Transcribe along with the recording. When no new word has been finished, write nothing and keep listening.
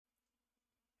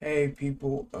Hey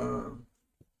people,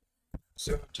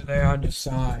 so today I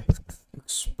decide to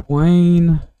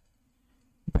explain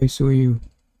basically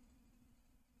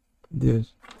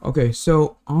this. Okay,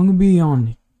 so I'm gonna be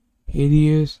on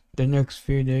hiatus the next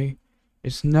few days.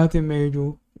 It's nothing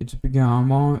major. It's begun.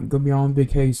 Gonna be on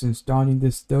vacation starting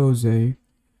this Thursday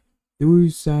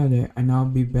through Saturday, and I'll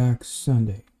be back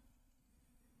Sunday.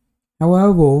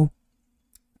 However,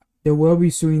 there will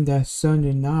be shooting that this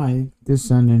Sunday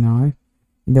night.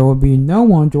 There will be no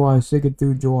one July 2nd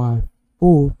through July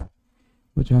 4th,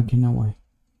 which I cannot wait.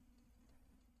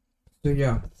 So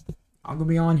yeah, I'm gonna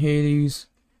be on hiatus.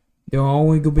 There's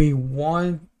only gonna be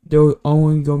one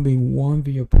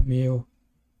video premiere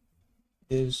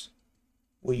this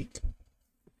week.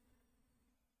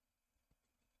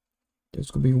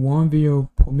 There's gonna be one video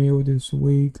premiere this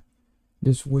weekend,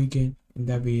 and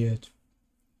that'll be it.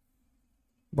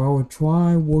 But I will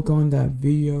try work on that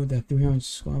video, that 300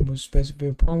 subscribers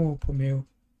specific promo premiere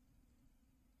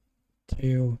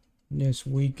till next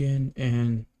weekend.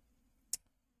 And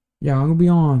yeah, I'm gonna be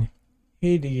on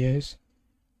hiatus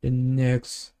the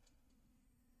next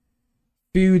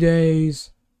few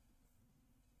days,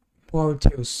 probably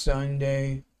till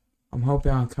Sunday. I'm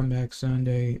hoping I'll come back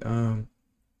Sunday.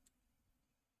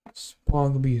 It's probably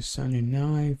gonna be a Sunday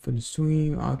night for the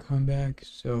stream. I'll come back,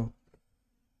 so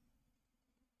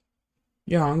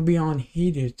yeah, I'm gonna be on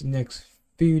hiatus the next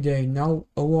few days. Not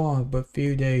a lot, but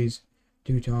few days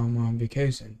due to I'm on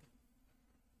vacation.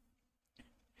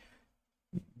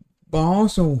 But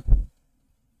also,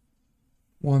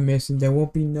 one missing, there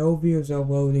won't be no videos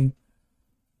uploading.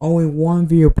 Only one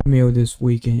video premiere this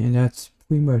weekend, and that's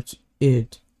pretty much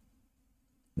it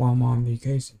while I'm on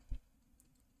vacation.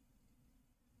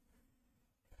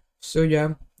 So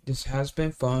yeah, this has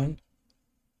been fun.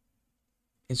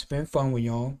 It's been fun with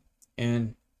y'all,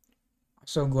 and I'm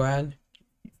so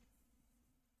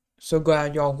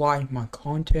glad y'all like my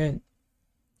content.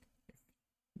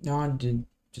 Not to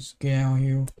just get out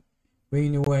here. But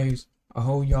anyways, I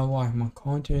hope y'all like my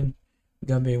content.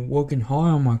 I've been working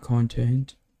hard on my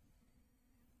content,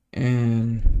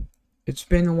 and it's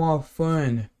been a lot of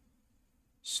fun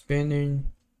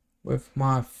spending with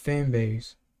my fan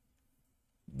base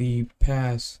the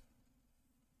past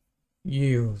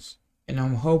years, and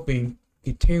I'm hoping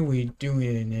continue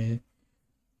doing it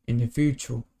in the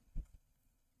future.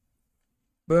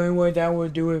 But anyway, that will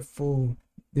do it for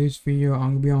this video.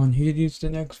 I'm gonna be on hiatus the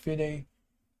next video.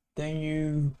 Thank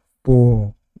you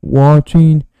for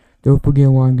watching. Don't forget to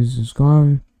like and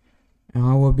subscribe, and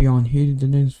I will be on hiatus the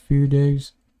next few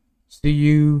days. See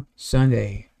you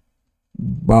Sunday.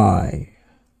 Bye.